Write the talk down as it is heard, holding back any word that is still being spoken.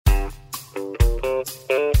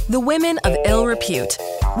The Women of Ill Repute,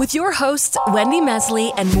 with your hosts, Wendy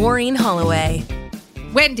Mesley and Maureen Holloway.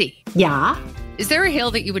 Wendy. Yeah? Is there a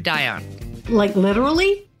hill that you would die on? Like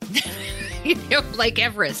literally? Like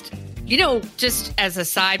Everest. Just as a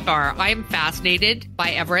sidebar, I'm fascinated by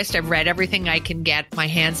Everest. I've read everything I can get my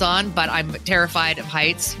hands on, but I'm terrified of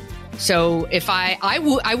heights. So if I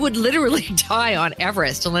would literally die on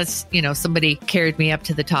Everest unless, somebody carried me up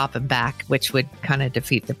to the top and back, which would kind of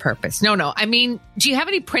defeat the purpose. No. I mean, do you have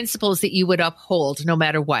any principles that you would uphold no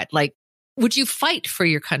matter what? Like, would you fight for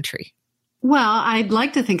your country? Well, I'd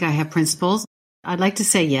like to think I have principles. I'd like to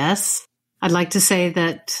say yes. I'd like to say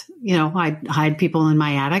that, I'd hide people in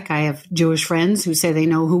my attic. I have Jewish friends who say they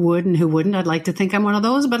know who would and who wouldn't. I'd like to think I'm one of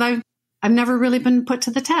those, but I've never really been put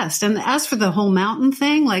to the test. And as for the whole mountain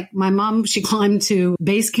thing, like my mom, she climbed to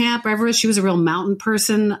base camp Everest. She was a real mountain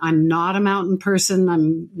person. I'm not a mountain person.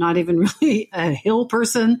 I'm not even really a hill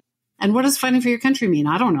person. And what does fighting for your country mean?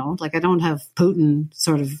 I don't know. Like I don't have Putin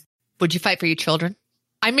sort of. Would you fight for your children?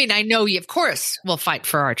 I mean, I know you, of course, will fight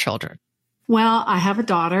for our children. Well, I have a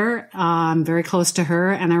daughter. I'm very close to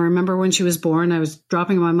her. And I remember when she was born, I was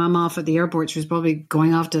dropping my mom off at the airport. She was probably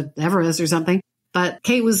going off to Everest or something. But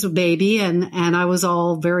Kate was a baby and I was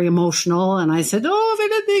all very emotional. And I said, if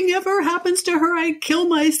anything ever happens to her, I'd kill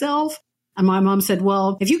myself. And my mom said,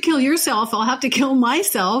 well, if you kill yourself, I'll have to kill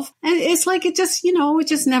myself. And it's like it just, it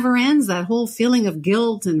just never ends. That whole feeling of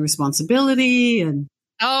guilt and responsibility. And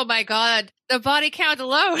oh, my God, the body count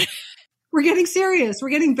alone. We're getting serious. We're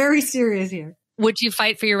getting very serious here. Would you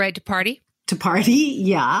fight for your right to party? To party?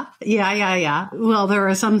 Yeah. Well, there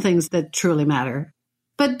are some things that truly matter.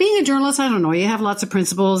 But being a journalist, I don't know, you have lots of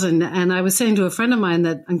principles. And I was saying to a friend of mine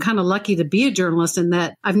that I'm kind of lucky to be a journalist in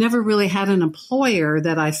that I've never really had an employer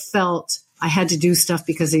that I felt I had to do stuff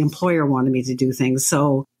because the employer wanted me to do things.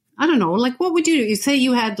 So I don't know, like what would you do? You say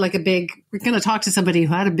you had like we're going to talk to somebody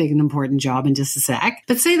who had a big and important job in just a sec.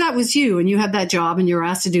 But say that was you and you had that job and you were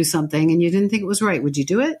asked to do something and you didn't think it was right. Would you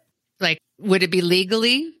do it? Like, would it be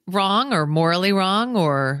legally wrong or morally wrong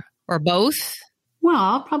or both?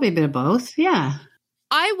 Well, probably a bit of both. Yeah.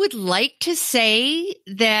 I would like to say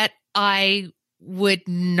that I would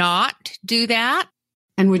not do that.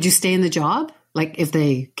 And would you stay in the job? Like if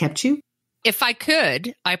they kept you? If I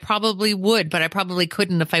could, I probably would, but I probably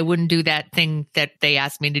couldn't if I wouldn't do that thing that they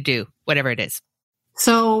asked me to do, whatever it is.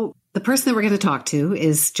 So the person that we're going to talk to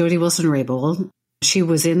is Jody Wilson-Raybould. She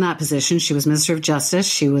was in that position. She was Minister of Justice.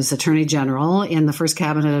 She was Attorney General in the first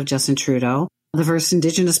cabinet of Justin Trudeau, the first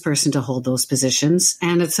Indigenous person to hold those positions.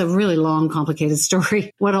 And it's a really long, complicated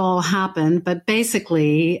story, what all happened. But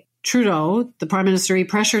basically, Trudeau, the Prime Minister, he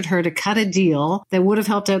pressured her to cut a deal that would have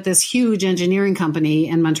helped out this huge engineering company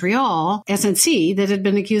in Montreal, SNC, that had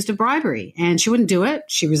been accused of bribery. And she wouldn't do it.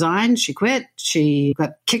 She resigned. She quit. She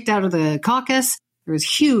got kicked out of the caucus. There was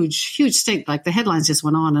huge stink. Like the headlines just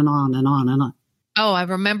went on and on and on and on. Oh, I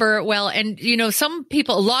remember. Well, and some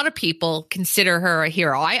people, a lot of people consider her a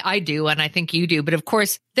hero. I do, and I think you do. But of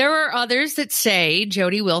course, there are others that say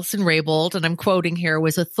Jody Wilson-Raybould, and I'm quoting here,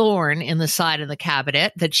 was a thorn in the side of the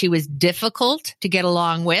cabinet, that she was difficult to get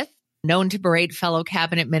along with, known to berate fellow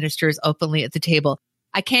cabinet ministers openly at the table.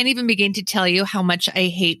 I can't even begin to tell you how much I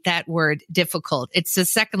hate that word, difficult. It's the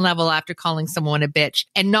second level after calling someone a bitch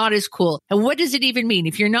and not as cool. And what does it even mean?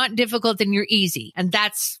 If you're not difficult, then you're easy. And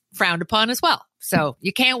that's frowned upon as well. So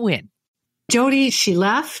you can't win. Jody, she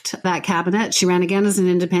left that cabinet. She ran again as an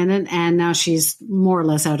independent, and now she's more or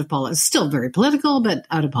less out of politics. Still very political, but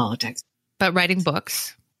out of politics. But writing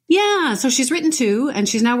books. Yeah, so she's written 2, and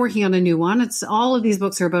she's now working on a new one. It's all of these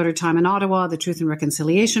books are about her time in Ottawa, the Truth and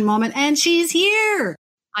Reconciliation moment, and she's here.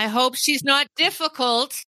 I hope she's not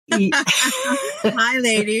difficult. Hi,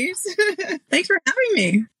 ladies. Thanks for having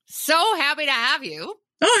me. So happy to have you.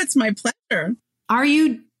 Oh, it's my pleasure. Are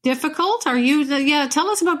you difficult? Are you, tell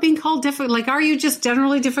us about being called difficult. Like, are you just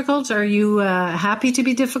generally difficult? Are you happy to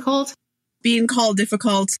be difficult? Being called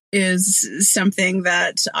difficult is something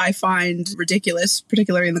that I find ridiculous,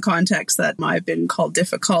 particularly in the context that I've been called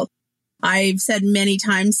difficult. I've said many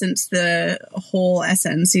times since the whole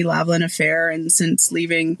SNC-Lavalin affair and since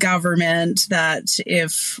leaving government that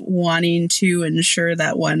if wanting to ensure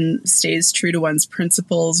that one stays true to one's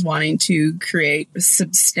principles, wanting to create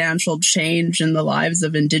substantial change in the lives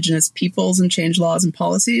of Indigenous peoples and change laws and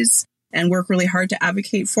policies and work really hard to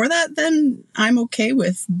advocate for that, then I'm okay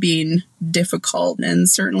with being difficult and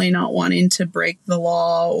certainly not wanting to break the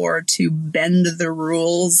law or to bend the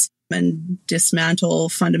rules and dismantle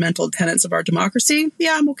fundamental tenets of our democracy.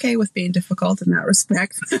 Yeah, I'm okay with being difficult in that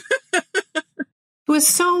respect. It was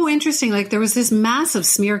so interesting. Like there was this massive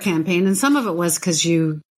smear campaign, and some of it was because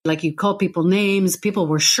you Like you call people names. People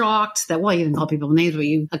were shocked that, well, you didn't call people names, but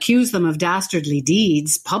you accused them of dastardly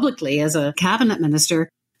deeds publicly as a cabinet minister.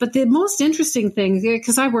 But the most interesting thing,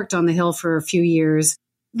 because I worked on the Hill for a few years,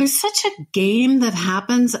 there's such a game that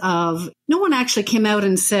happens of no one actually came out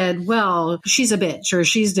and said, well, she's a bitch or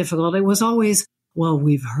she's difficult. It was always, well,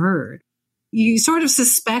 we've heard. You sort of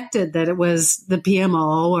suspected that it was the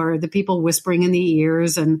PMO or the people whispering in the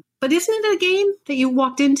ears. But isn't it a game that you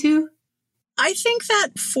walked into? I think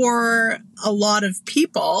that for a lot of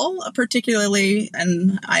people, particularly,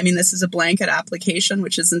 and I mean, this is a blanket application,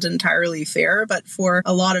 which isn't entirely fair, but for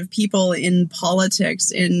a lot of people in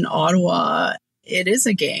politics in Ottawa, it is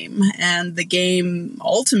a game. And the game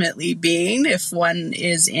ultimately being, if one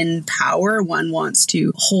is in power, one wants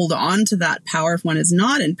to hold on to that power. If one is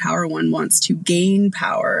not in power, one wants to gain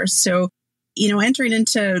power. So, entering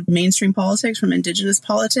into mainstream politics from Indigenous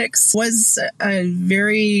politics was a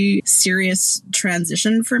very serious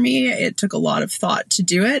transition for me. It took a lot of thought to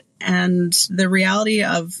do it. And the reality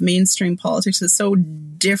of mainstream politics is so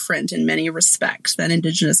different in many respects than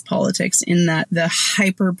Indigenous politics, in that the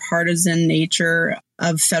hyper-partisan nature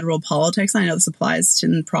of federal politics, I know this applies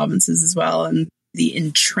to provinces as well, and the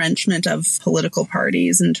entrenchment of political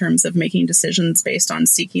parties in terms of making decisions based on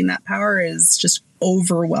seeking that power is just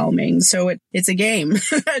overwhelming. So it's a game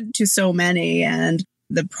to so many. And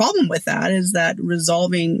the problem with that is that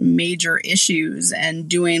resolving major issues and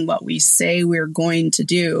doing what we say we're going to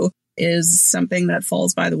do is something that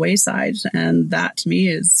falls by the wayside. And that to me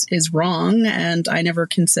is wrong. And I never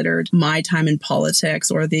considered my time in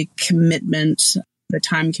politics or the commitment, the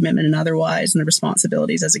time commitment and otherwise, and the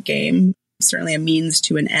responsibilities as a game. Certainly a means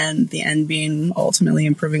to an end, the end being ultimately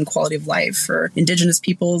improving quality of life for Indigenous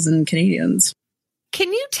peoples and Canadians.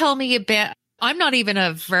 Can you tell me a bit? I'm not even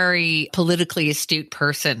a very politically astute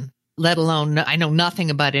person, let alone I know nothing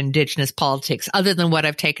about Indigenous politics other than what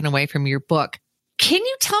I've taken away from your book. Can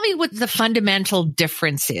you tell me what the fundamental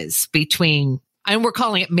difference is between, and we're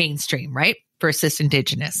calling it mainstream, right, versus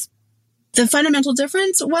Indigenous? The fundamental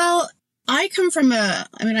difference? Well, I come from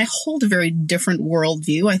I hold a very different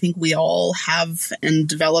worldview. I think we all have and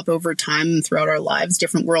develop over time throughout our lives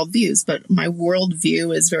different worldviews, but my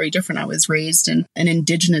worldview is very different. I was raised in an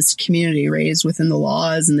Indigenous community, raised within the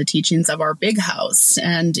laws and the teachings of our big house.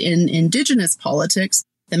 And in Indigenous politics,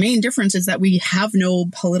 the main difference is that we have no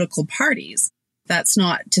political parties. That's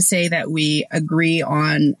not to say that we agree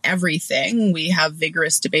on everything. We have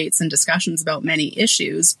vigorous debates and discussions about many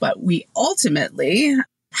issues, but we ultimately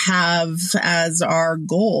have as our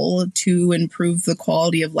goal to improve the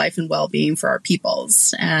quality of life and well-being for our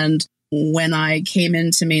peoples. And when I came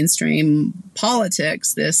into mainstream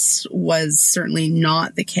politics, this was certainly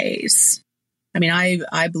not the case. I mean,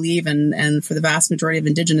 I believe, and for the vast majority of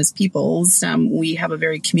Indigenous peoples, we have a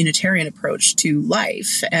very communitarian approach to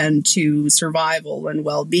life and to survival and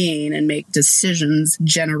well-being, and make decisions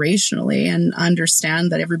generationally and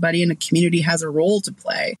understand that everybody in a community has a role to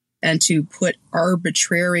play. And to put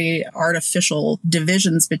arbitrary, artificial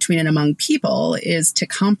divisions between and among people is to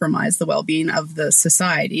compromise the well-being of the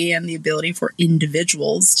society and the ability for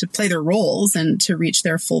individuals to play their roles and to reach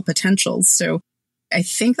their full potentials. So I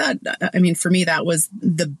think that, for me, that was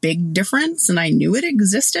the big difference. And I knew it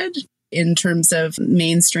existed in terms of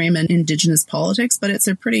mainstream and Indigenous politics, but it's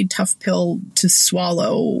a pretty tough pill to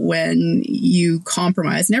swallow when you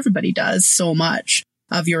compromise, and everybody does, so much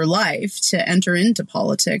of your life to enter into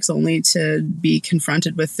politics, only to be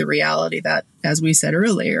confronted with the reality that, as we said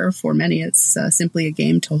earlier, for many, it's simply a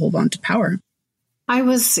game to hold on to power. I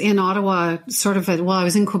was in Ottawa I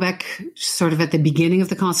was in Quebec sort of at the beginning of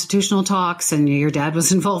the constitutional talks, and your dad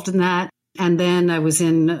was involved in that. And then I was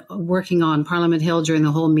working on Parliament Hill during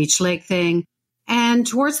the whole Meech Lake thing. And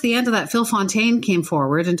towards the end of that, Phil Fontaine came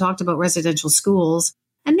forward and talked about residential schools.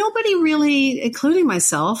 And nobody really, including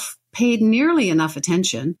myself, paid nearly enough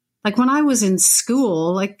attention. Like when I was in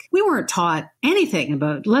school, we weren't taught anything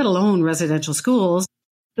about, let alone residential schools.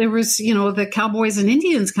 There was, the cowboys and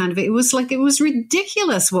Indians kind of, it was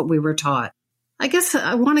ridiculous what we were taught. I guess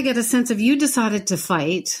I want to get a sense of, you decided to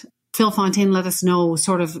fight. Phil Fontaine let us know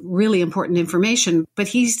sort of really important information, but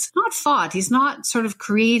he's not fought. He's not sort of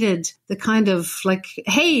created the kind of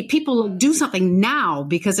hey, people do something now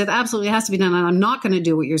because it absolutely has to be done. And I'm not going to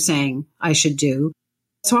do what you're saying I should do.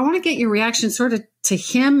 So I want to get your reaction sort of to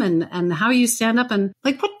him and how you stand up and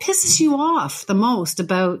what pisses you off the most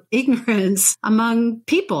about ignorance among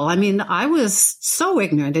people. I mean, I was so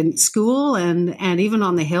ignorant in school and even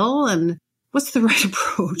on the Hill. And what's the right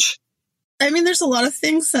approach? I mean, there's a lot of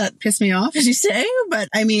things that piss me off, as you say, but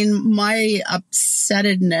I mean, my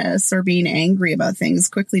upsettedness or being angry about things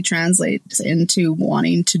quickly translates into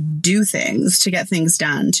wanting to do things, to get things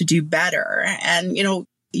done, to do better. And,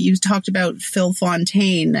 you talked about Phil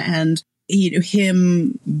Fontaine and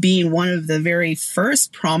him being one of the very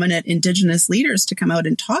first prominent Indigenous leaders to come out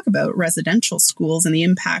and talk about residential schools and the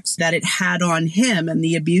impact that it had on him and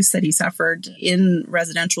the abuse that he suffered in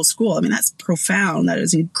residential school. I mean, that's profound. That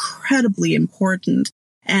is incredibly important.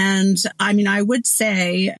 And I mean, I would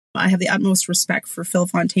say I have the utmost respect for Phil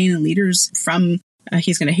Fontaine and leaders from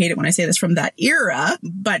he's going to hate it when I say this, from that era.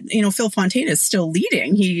 But, Phil Fontaine is still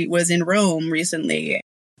leading. He was in Rome recently.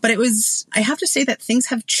 But I have to say that things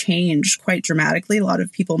have changed quite dramatically. A lot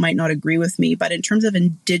of people might not agree with me, but in terms of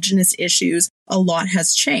Indigenous issues, a lot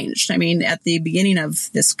has changed. I mean, at the beginning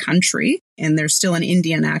of this country, and there's still an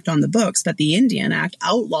Indian Act on the books, but the Indian Act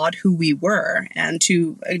outlawed who we were, and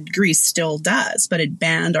to a degree still does, but it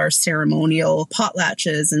banned our ceremonial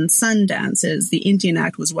potlatches and sun dances. The Indian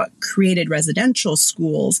Act was what created residential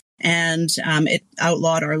schools, and it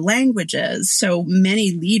outlawed our languages. So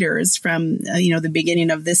many leaders from, the beginning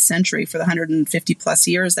of this century, for the 150 plus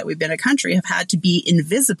years that we've been a country, have had to be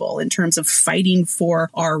invisible in terms of fighting for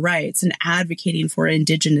our rights and advocating for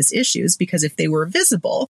Indigenous issues, because if they were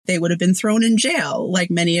visible, they would have been thrown in jail,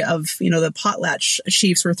 like many of, the potlatch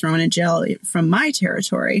chiefs were thrown in jail from my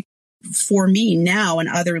territory. For me now and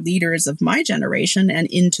other leaders of my generation and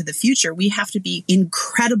into the future, we have to be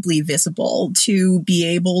incredibly visible to be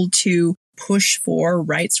able to push for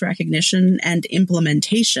rights recognition and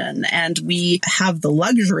implementation. And we have the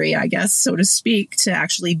luxury, I guess, so to speak, to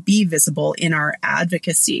actually be visible in our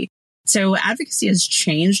advocacy. So advocacy has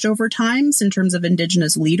changed over times in terms of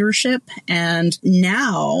Indigenous leadership. And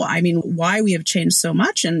now, I mean, why we have changed so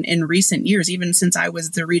much in recent years, even since I was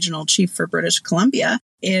the regional chief for British Columbia,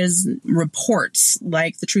 is reports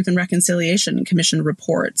like the Truth and Reconciliation Commission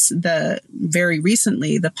reports, very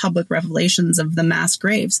recently, the public revelations of the mass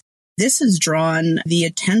graves. This has drawn the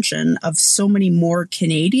attention of so many more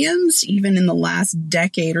Canadians, even in the last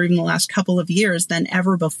decade or even the last couple of years, than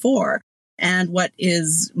ever before. And what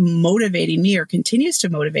is motivating me, or continues to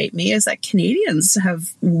motivate me, is that Canadians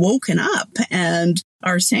have woken up and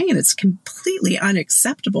are saying it's completely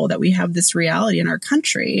unacceptable that we have this reality in our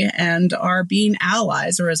country, and are being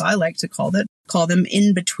allies, or as I like to call them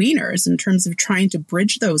in-betweeners, in terms of trying to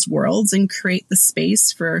bridge those worlds and create the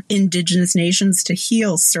space for Indigenous nations to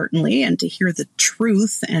heal, certainly, and to hear the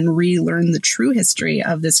truth and relearn the true history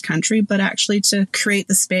of this country, but actually to create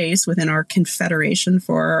the space within our confederation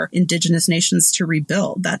for Indigenous nations to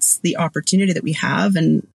rebuild. That's the opportunity that we have,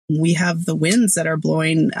 and we have the winds that are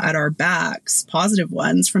blowing at our backs, positive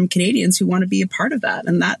ones, from Canadians who want to be a part of that.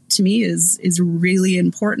 And that, to me, is really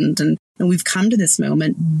important. And we've come to this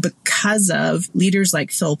moment because of leaders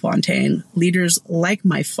like Phil Fontaine, leaders like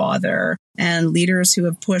my father, and leaders who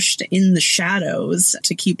have pushed in the shadows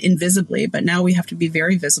to keep invisibly. But now we have to be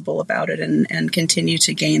very visible about it and continue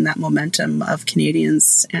to gain that momentum of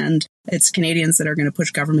Canadians. And it's Canadians that are going to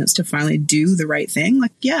push governments to finally do the right thing.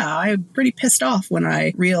 Like, yeah, I'm pretty pissed off when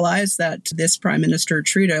I realized that this Prime Minister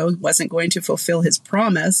Trudeau wasn't going to fulfill his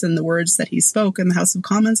promise and the words that he spoke in the House of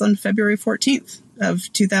Commons on February 14th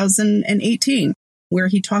of 2018, where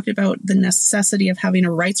he talked about the necessity of having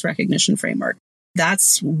a rights recognition framework.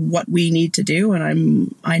 That's what we need to do.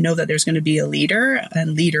 And I know that there's going to be a leader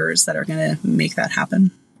and leaders that are going to make that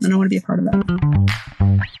happen. And I want to be a part of that.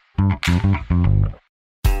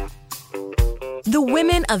 The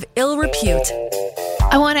Women of Ill Repute.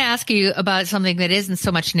 I want to ask you about something that isn't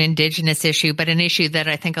so much an Indigenous issue, but an issue that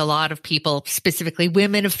I think a lot of people, specifically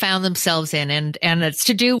women, have found themselves in, and it's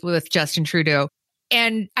to do with Justin Trudeau.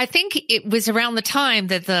 And I think it was around the time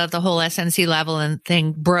that the whole SNC Lavalin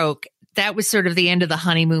thing broke. That was sort of the end of the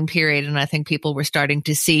honeymoon period, and I think people were starting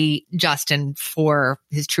to see Justin for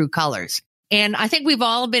his true colors. And I think we've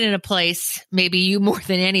all been in a place, maybe you more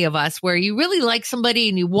than any of us, where you really like somebody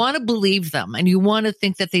and you want to believe them and you want to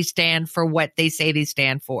think that they stand for what they say they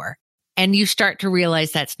stand for. And you start to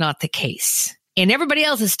realize that's not the case. And everybody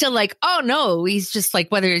else is still like, oh no, he's just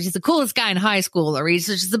like, whether he's the coolest guy in high school or he's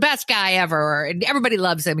just the best guy ever, and everybody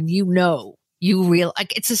loves him. And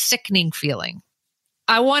it's a sickening feeling.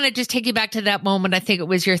 I want to just take you back to that moment. I think it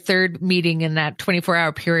was your third meeting in that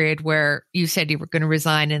 24-hour period where you said you were going to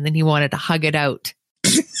resign and then you wanted to hug it out.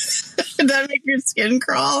 Did that make your skin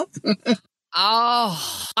crawl?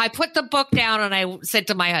 Oh, I put the book down and I said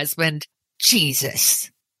to my husband,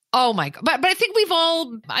 Jesus. Oh my God. But I think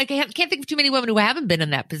I can't think of too many women who haven't been in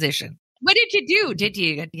that position. What did you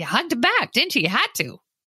do? You hugged him back, didn't you? You had to.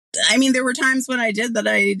 I mean, there were times when I did that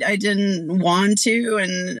I didn't want to.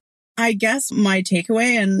 And I guess my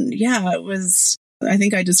takeaway, and yeah, it was, I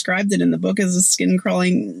think I described it in the book as a skin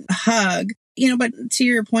crawling hug. But to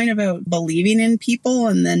your point about believing in people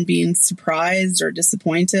and then being surprised or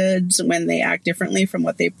disappointed when they act differently from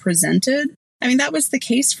what they presented, I mean, that was the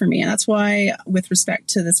case for me. And that's why, with respect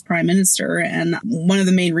to this prime minister, and one of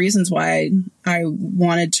the main reasons why I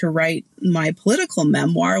wanted to write my political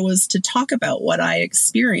memoir was to talk about what I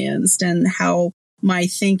experienced and how my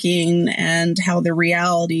thinking and how the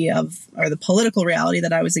reality or the political reality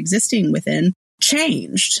that I was existing within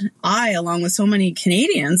changed. I, along with so many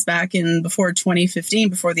Canadians back in before 2015,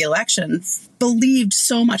 before the election, believed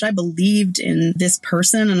so much. I believed in this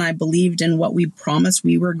person and I believed in what we promised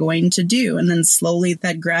we were going to do. And then slowly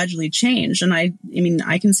that gradually changed. And I mean,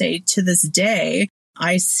 I can say to this day,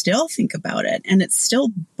 I still think about it, and it still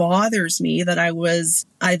bothers me that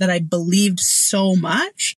I believed so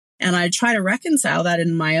much. And I try to reconcile that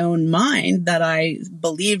in my own mind, that I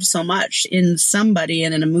believed so much in somebody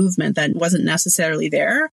and in a movement that wasn't necessarily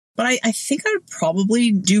there. But I think I would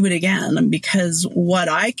probably do it again, because what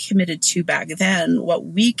I committed to back then, what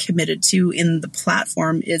we committed to in the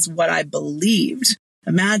platform, is what I believed.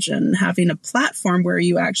 Imagine having a platform where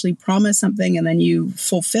you actually promise something and then you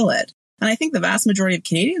fulfill it. And I think the vast majority of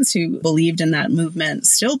Canadians who believed in that movement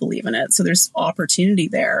still believe in it. So there's opportunity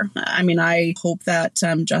there. I mean, I hope that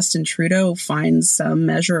Justin Trudeau finds some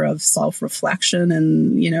measure of self-reflection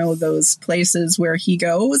and, those places where he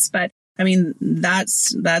goes. But I mean,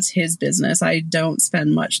 that's his business. I don't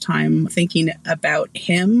spend much time thinking about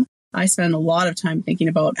him. I spend a lot of time thinking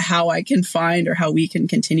about how I can find, or how we can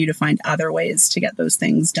continue to find, other ways to get those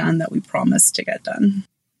things done that we promised to get done.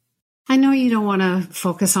 I know you don't want to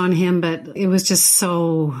focus on him, but it was just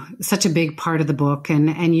such a big part of the book.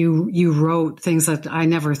 And you wrote things that I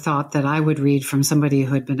never thought that I would read from somebody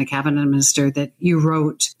who had been a cabinet minister, that you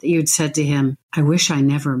wrote that you'd said to him, "I wish I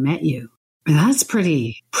never met you." And that's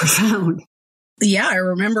pretty profound. Yeah, I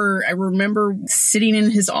remember sitting in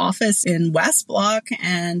his office in West Block,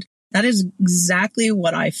 and that is exactly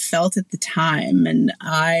what I felt at the time. And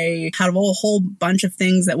I had a whole bunch of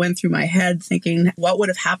things that went through my head, thinking, what would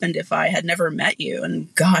have happened if I had never met you?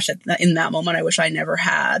 And gosh, in that moment, I wish I never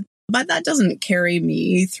had. But that doesn't carry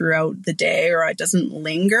me throughout the day, or it doesn't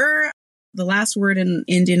linger. The last word in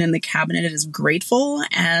Indian in the cabinet is grateful.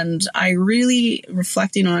 And I really,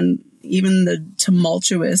 reflecting on even the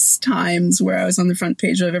tumultuous times where I was on the front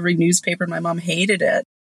page of every newspaper and my mom hated it,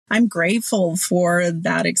 I'm grateful for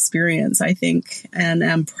that experience, I think, and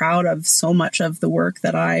I'm proud of so much of the work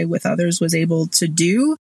that I, with others, was able to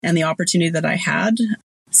do, and the opportunity that I had.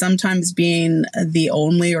 Sometimes being the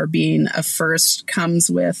only or being a first comes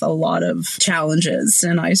with a lot of challenges,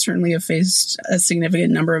 and I certainly have faced a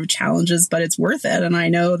significant number of challenges, but it's worth it. And I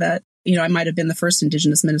know that, I might have been the first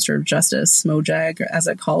Indigenous Minister of Justice, MOJAG, as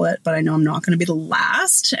I call it, but I know I'm not going to be the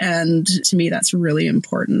last, and to me, that's really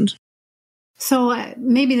important. So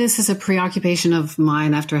maybe this is a preoccupation of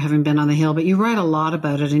mine after having been on the Hill, but you write a lot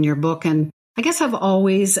about it in your book. And I guess I've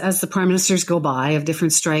always, as the prime ministers go by of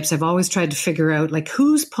different stripes, I've always tried to figure out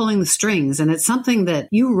who's pulling the strings. And it's something that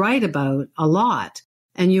you write about a lot.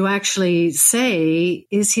 And you actually say,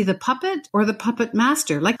 is he the puppet or the puppet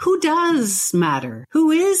master? Who does matter?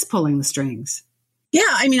 Who is pulling the strings? Yeah,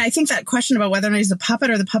 I mean, I think that question about whether or not he's the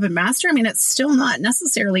puppet or the puppet master, I mean, it's still not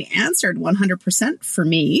necessarily answered 100% for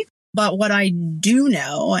me. But what I do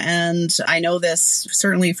know, and I know this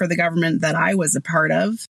certainly for the government that I was a part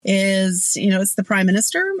of, is, it's the prime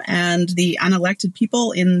minister and the unelected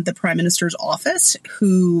people in the prime minister's office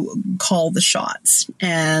who call the shots.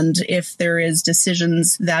 And if there is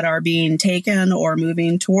decisions that are being taken or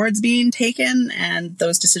moving towards being taken, and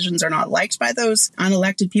those decisions are not liked by those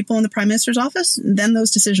unelected people in the prime minister's office, then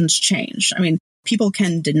those decisions change. I mean, people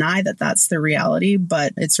can deny that that's the reality,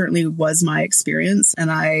 but it certainly was my experience. And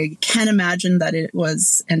I can imagine that it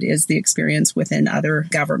was and is the experience within other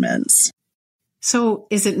governments. So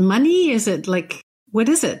is it money? Is it what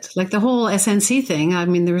is it? The whole SNC thing. I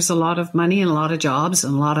mean, there's a lot of money and a lot of jobs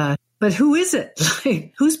and but who is it?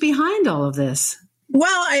 Who's behind all of this?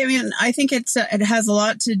 Well, I mean, I think it has a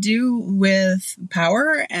lot to do with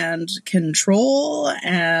power and control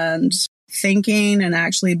and thinking and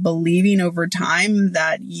actually believing over time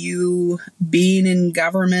that you being in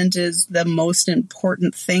government is the most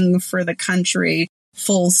important thing for the country,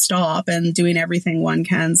 full stop, and doing everything one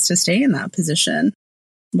can to stay in that position.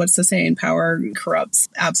 What's the saying? Power corrupts.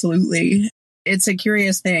 Absolutely. It's a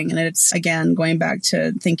curious thing. And it's, again, going back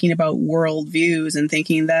to thinking about worldviews and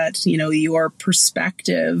thinking that, your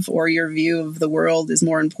perspective or your view of the world is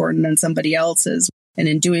more important than somebody else's. And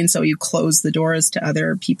in doing so, you close the doors to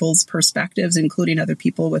other people's perspectives, including other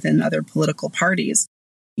people within other political parties.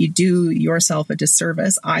 you do yourself a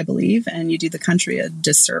disservice, I believe, and you do the country a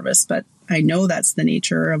disservice. But I know that's the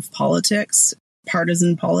nature of politics,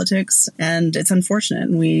 partisan politics, and it's unfortunate.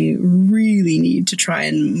 And we really need to try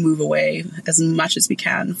and move away as much as we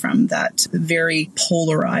can from that very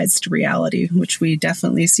polarized reality, which we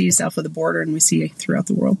definitely see south of the border and we see throughout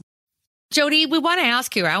the world. Jody, I want to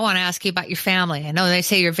ask you about your family. I know they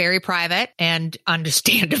say you're very private, and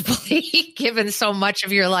understandably, given so much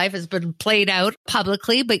of your life has been played out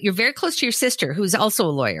publicly, but you're very close to your sister, who's also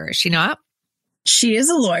a lawyer, is she not? She is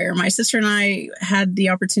a lawyer. My sister and I had the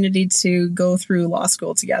opportunity to go through law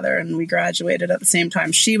school together, and we graduated at the same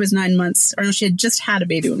time. She was 9 months, or no, she had just had a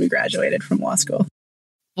baby when we graduated from law school.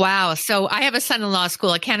 Wow. So I have a son in law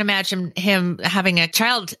school. I can't imagine him having a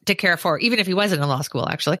child to care for, even if he wasn't in law school,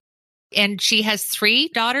 actually. And she has 3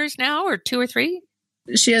 daughters now, or 2 or 3?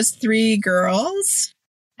 She has 3 girls.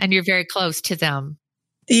 And you're very close to them.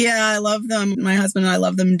 Yeah, I love them. My husband and I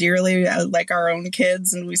love them dearly, like our own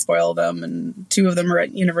kids, and we spoil them. And 2 of them are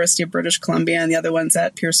at University of British Columbia, and the other one's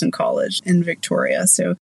at Pearson College in Victoria.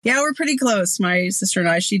 So yeah, we're pretty close. My sister and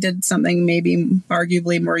I, she did something maybe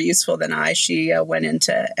arguably more useful than I. She went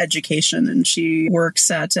into education, and she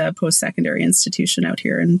works at a post-secondary institution out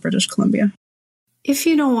here in British Columbia. If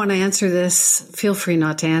you don't want to answer this, feel free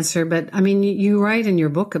not to answer. But I mean, you write in your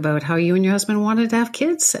book about how you and your husband wanted to have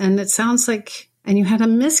kids. And it sounds like, and you had a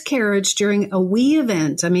miscarriage during a wee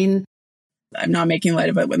event. I mean, I'm not making light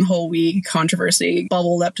of it when the whole wee controversy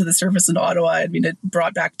bubbled up to the surface in Ottawa. I mean, it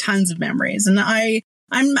brought back tons of memories. And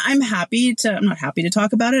I'm not happy to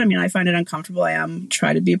talk about it. I mean, I find it uncomfortable. I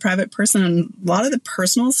try to be a private person. And a lot of the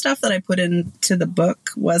personal stuff that I put into the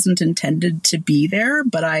book wasn't intended to be there,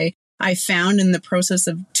 but I found in the process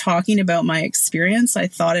of talking about my experience, I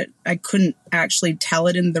thought I couldn't actually tell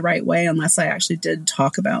it in the right way unless I actually did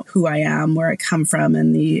talk about who I am, where I come from,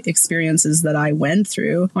 and the experiences that I went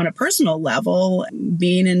through on a personal level,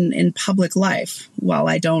 being in public life. While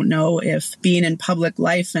I don't know if being in public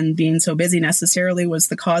life and being so busy necessarily was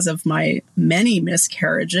the cause of my many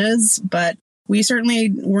miscarriages, but we certainly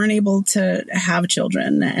weren't able to have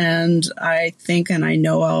children. And I think, and I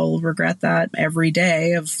know I'll regret that every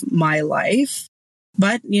day of my life.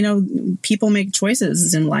 But, people make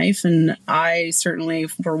choices in life. And I certainly,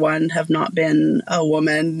 for one, have not been a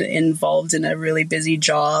woman involved in a really busy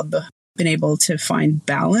job, been able to find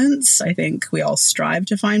balance. I think we all strive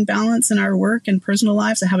to find balance in our work and personal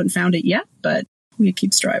lives. I haven't found it yet, but we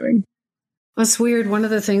keep striving. It's weird. One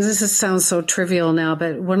of the things, sounds so trivial now,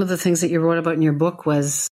 but one of the things that you wrote about in your book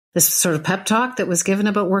was this sort of pep talk that was given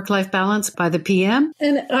about work-life balance by the PM.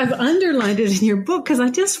 And I've underlined it in your book because I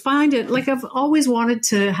just find it, like, I've always wanted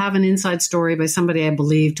to have an inside story by somebody I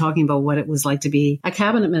believe talking about what it was like to be a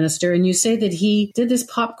cabinet minister. And you say that he did this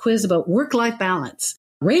pop quiz about work-life balance.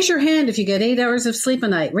 Raise your hand if you get 8 hours of sleep a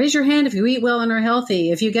night. Raise your hand if you eat well and are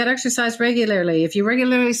healthy. If you get exercise regularly. If you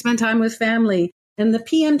regularly spend time with family. And the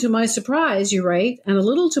PM, to my surprise, you write, and a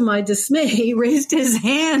little to my dismay, raised his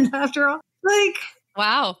hand after all. Like,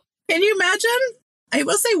 wow. Can you imagine? I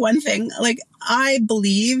will say one thing. Like, I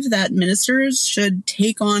believe that ministers should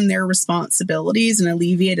take on their responsibilities and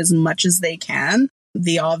alleviate as much as they can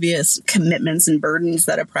the obvious commitments and burdens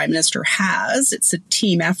that a prime minister has. It's a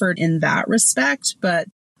team effort in that respect. But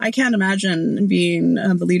I can't imagine being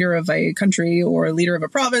the leader of a country or a leader of a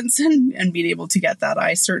province and being able to get that.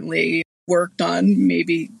 I certainly worked on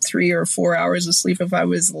maybe 3 or 4 hours of sleep if I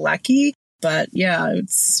was lucky. But yeah,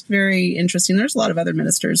 it's very interesting. There's a lot of other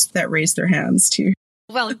ministers that raise their hands too.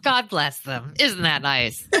 Well, God bless them. Isn't that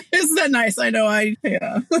nice? Isn't that nice? I know.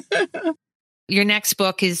 Yeah. Your next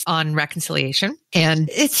book is on reconciliation, and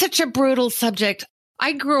it's such a brutal subject.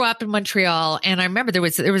 I grew up in Montreal, and I remember there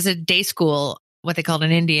was a day school, what they called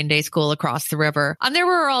an Indian day school across the river. And there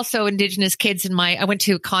were also Indigenous kids I went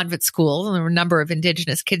to a convent school, and there were a number of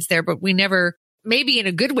Indigenous kids there, but we never, maybe in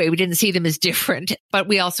a good way, we didn't see them as different, but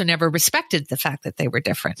we also never respected the fact that they were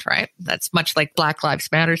different, right? That's much like Black Lives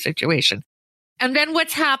Matter situation. And then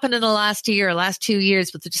what's happened in the last 2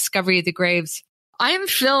 years with the discovery of the graves, I am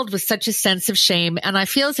filled with such a sense of shame. And I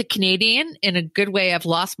feel as a Canadian, in a good way, I've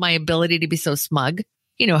lost my ability to be so smug.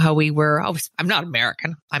 You know how we were, I'm not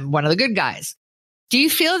American. I'm one of the good guys. Do you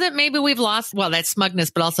feel that maybe we've lost, that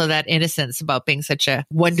smugness, but also that innocence about being such a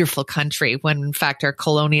wonderful country when in fact our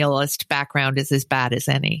colonialist background is as bad as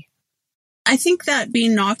any? I think that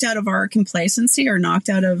being knocked out of our complacency or knocked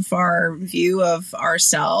out of our view of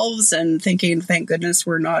ourselves and thinking, thank goodness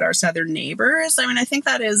we're not our southern neighbors. I mean, I think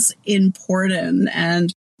that is important.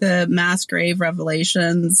 And the mass grave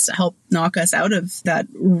revelations help knock us out of that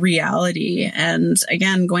reality. And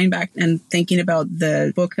again, going back and thinking about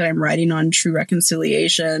the book that I'm writing on true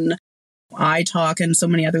reconciliation, I talk and so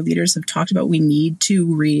many other leaders have talked about, we need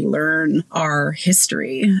to relearn our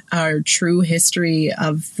history, our true history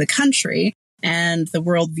of the country. And the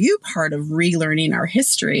worldview part of relearning our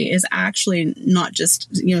history is actually not just,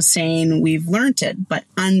 saying we've learned it, but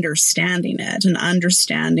understanding it and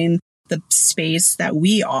understanding the space that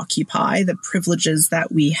we occupy, the privileges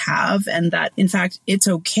that we have, and that, in fact, it's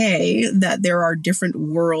okay that there are different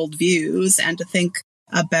worldviews, and to think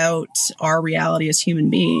about our reality as human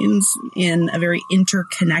beings in a very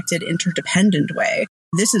interconnected, interdependent way.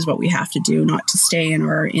 This is what we have to do, not to stay in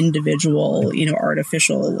our individual,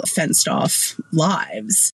 artificial, fenced off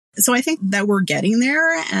lives. So I think that we're getting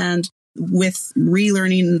there. And with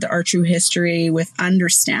relearning our true history, with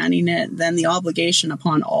understanding it, then the obligation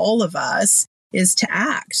upon all of us is to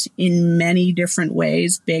act in many different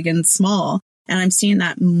ways, big and small. And I'm seeing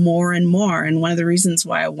that more and more. And one of the reasons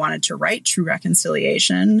why I wanted to write True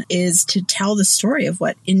Reconciliation is to tell the story of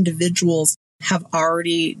what individuals have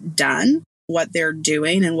already done, what they're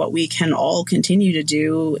doing, and what we can all continue to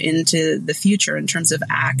do into the future in terms of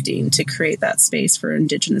acting to create that space for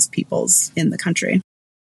Indigenous peoples in the country.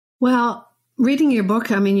 Well, reading your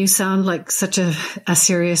book, you sound like such a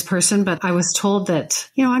serious person, but I was told that,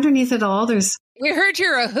 underneath it all, we heard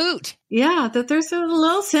you're a hoot. Yeah, that there's a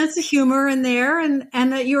little sense of humor in there, and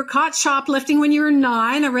that you were caught shoplifting when you were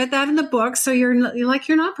 9. I read that in the book. So you're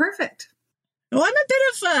not perfect. Well, I'm a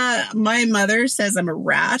bit of my mother says I'm a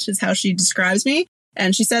rat, is how she describes me.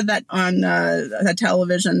 And she said that on a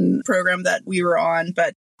television program that we were on.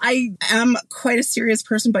 But I am quite a serious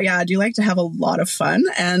person. But yeah, I do like to have a lot of fun.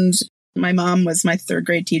 And my mom was my 3rd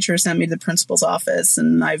grade teacher, sent me to the principal's office.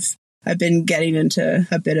 And I've been getting into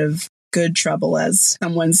a bit of good trouble, as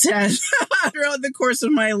someone said, throughout the course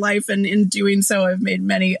of my life. And in doing so, I've made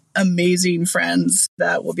many amazing friends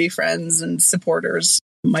that will be friends and supporters.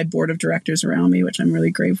 My board of directors around me, which I'm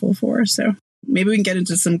really grateful for. So maybe we can get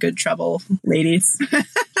into some good trouble, ladies.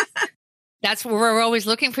 That's where we're always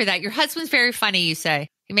looking for that. Your husband's very funny, you say.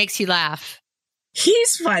 He makes you laugh.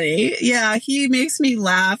 He's funny. Yeah, he makes me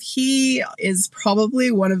laugh. He is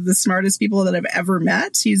probably one of the smartest people that I've ever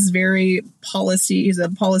met. He's he's a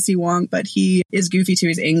policy wonk, but he is goofy too.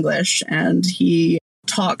 He's English, and he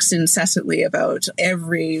talks incessantly about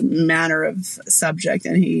every manner of subject,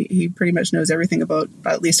 and he pretty much knows everything about,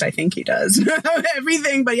 at least I think he does,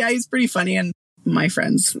 everything. But yeah, he's pretty funny, and my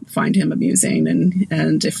friends find him amusing.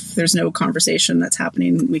 And if there's no conversation that's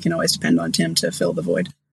happening, we can always depend on Tim to fill the void.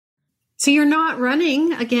 So you're not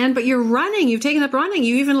running again, but you're running. You've taken up running.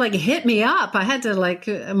 You even hit me up. I had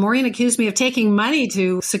to Maureen accused me of taking money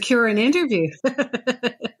to secure an interview.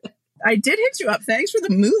 I did hit you up. Thanks for the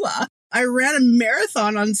moolah. I ran a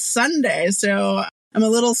marathon on Sunday, so I'm a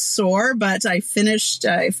little sore, but I finished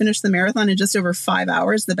the marathon in just over 5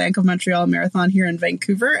 hours, the Bank of Montreal Marathon here in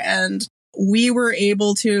Vancouver. And we were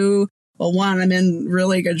able to, well, one, I'm in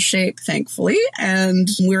really good shape, thankfully, and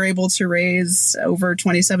we were able to raise over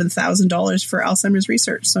 $27,000 for Alzheimer's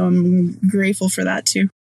research. So I'm grateful for that too.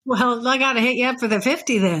 Well, I got to hit you up for the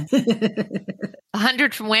 50 then.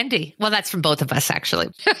 100 from Wendy. Well, that's from both of us, actually.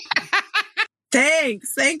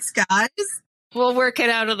 Thanks, guys. We'll work it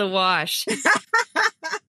out of the wash.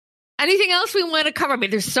 Anything else we want to cover?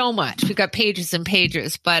 There's so much. We've got pages and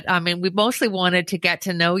pages, but we mostly wanted to get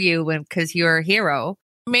to know you because you're a hero.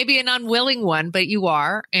 Maybe an unwilling one, but you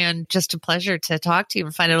are. And just a pleasure to talk to you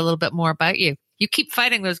and find out a little bit more about you. You keep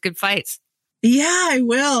fighting those good fights. Yeah, I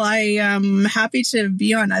will. I am happy to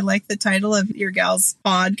be on. I like the title of your gal's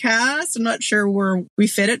podcast. I'm not sure where we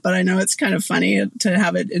fit it, but I know it's kind of funny to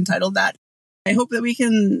have it entitled that. I hope that we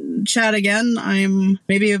can chat again.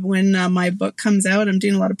 Maybe when my book comes out, I'm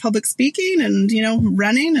doing a lot of public speaking and,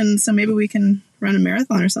 running. And so maybe we can run a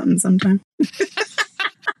marathon or something sometime.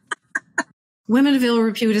 Women of ill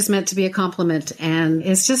repute is meant to be a compliment, and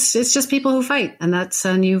it's just people who fight, and that's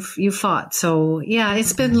and you've fought. So yeah,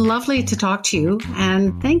 it's been lovely to talk to you,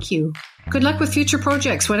 and thank you. Good luck with future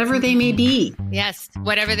projects, whatever they may be. Yes,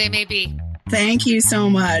 whatever they may be. Thank you so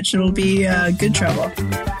much. It'll be good trouble.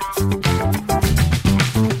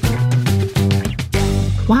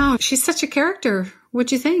 Wow, she's such a character.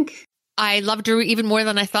 What'd you think? I loved her even more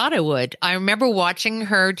than I thought I would. I remember watching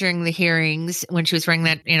her during the hearings when she was wearing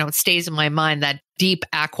that, it stays in my mind, that deep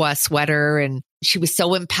aqua sweater. And she was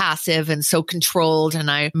so impassive and so controlled.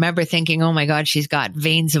 And I remember thinking, oh my God, she's got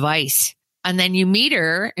veins of ice. And then you meet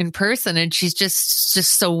her in person and she's just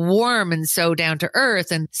so warm and so down to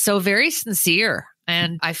earth and so very sincere.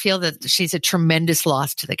 And I feel that she's a tremendous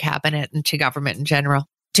loss to the cabinet and to government in general,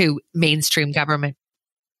 to mainstream government.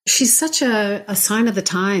 She's such a sign of the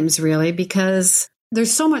times, really, because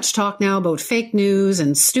There's so much talk now about fake news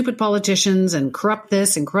and stupid politicians and corrupt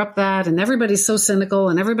this and corrupt that. And everybody's so cynical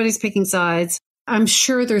and everybody's picking sides. I'm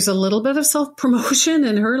sure there's a little bit of self-promotion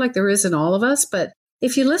in her, like there is in all of us. But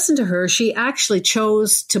if you listen to her, she actually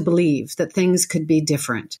chose to believe that things could be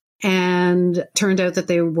different. And turned out that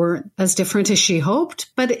they weren't as different as she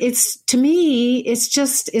hoped. But to me,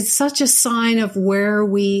 it's such a sign of where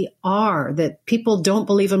we are, that people don't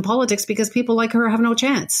believe in politics because people like her have no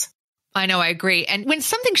chance. I know, I agree. And when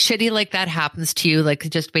something shitty like that happens to you, like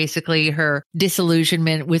just basically her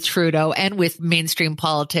disillusionment with Trudeau and with mainstream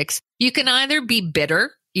politics, you can either be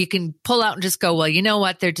bitter, you can pull out and just go, well, you know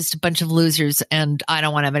what? They're just a bunch of losers and I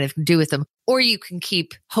don't want to have anything to do with them. Or you can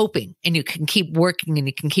keep hoping and you can keep working and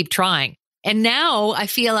you can keep trying. And now I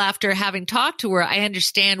feel, after having talked to her, I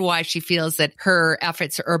understand why she feels that her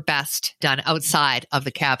efforts are best done outside of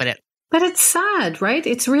the cabinet. But it's sad, right?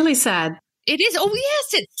 It's really sad. It is. Oh,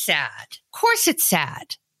 yes, it's sad. Of course it's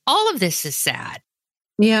sad. All of this is sad.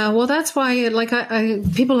 Yeah, well, that's why, like,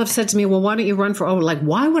 people have said to me, well, why don't you run for,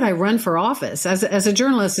 why would I run for office? As a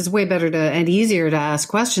journalist, it's way better and easier to ask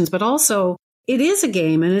questions, but also it is a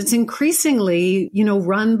game, and it's increasingly,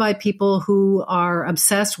 run by people who are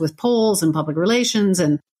obsessed with polls and public relations.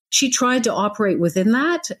 And she tried to operate within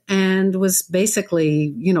that and was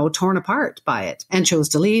basically, torn apart by it and chose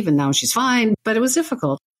to leave. And now she's fine, but it was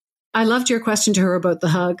difficult. I loved your question to her about the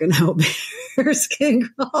hug and how bears can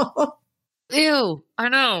grow. Ew, I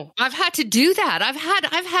know. I've had to do that.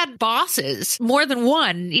 I've had bosses, more than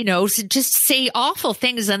one, just say awful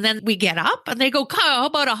things, and then we get up and they go, Kyle, how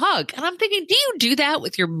about a hug? And I'm thinking, do you do that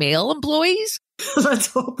with your male employees? Let's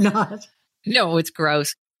hope not. No, it's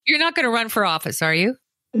gross. You're not going to run for office, are you?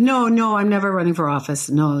 No, I'm never running for office.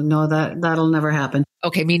 No, that'll never happen.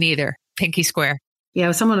 Okay, me neither. Pinky square.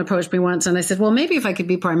 Yeah, someone approached me once and I said, well, maybe if I could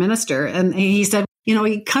be prime minister. And he said,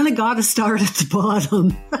 you kind of got to start at the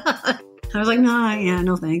bottom. I was like,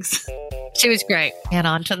 no, thanks. She was great. And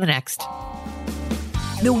on to the next.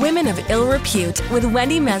 The Women of Ill Repute with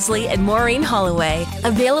Wendy Mesley and Maureen Holloway.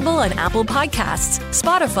 Available on Apple Podcasts,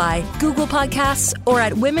 Spotify, Google Podcasts, or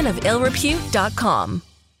at womenofillrepute.com.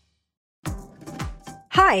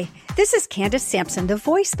 Hi, this is Candace Sampson, the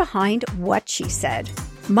voice behind What She Said.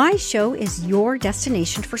 My show is your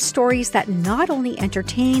destination for stories that not only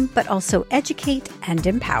entertain, but also educate and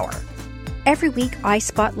empower. Every week, I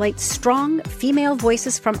spotlight strong female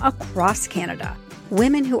voices from across Canada,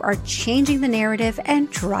 women who are changing the narrative and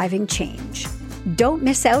driving change. Don't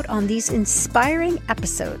miss out on these inspiring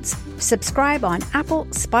episodes. Subscribe on Apple,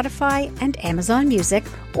 Spotify, and Amazon Music,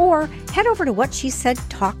 or head over to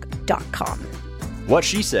whatshesaidtalk.com. What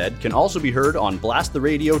She Said can also be heard on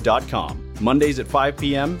blasttheradio.com, Mondays at 5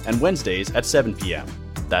 p.m. and Wednesdays at 7 p.m.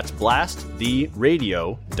 That's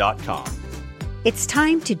blasttheradio.com. It's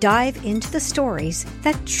time to dive into the stories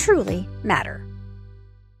that truly matter.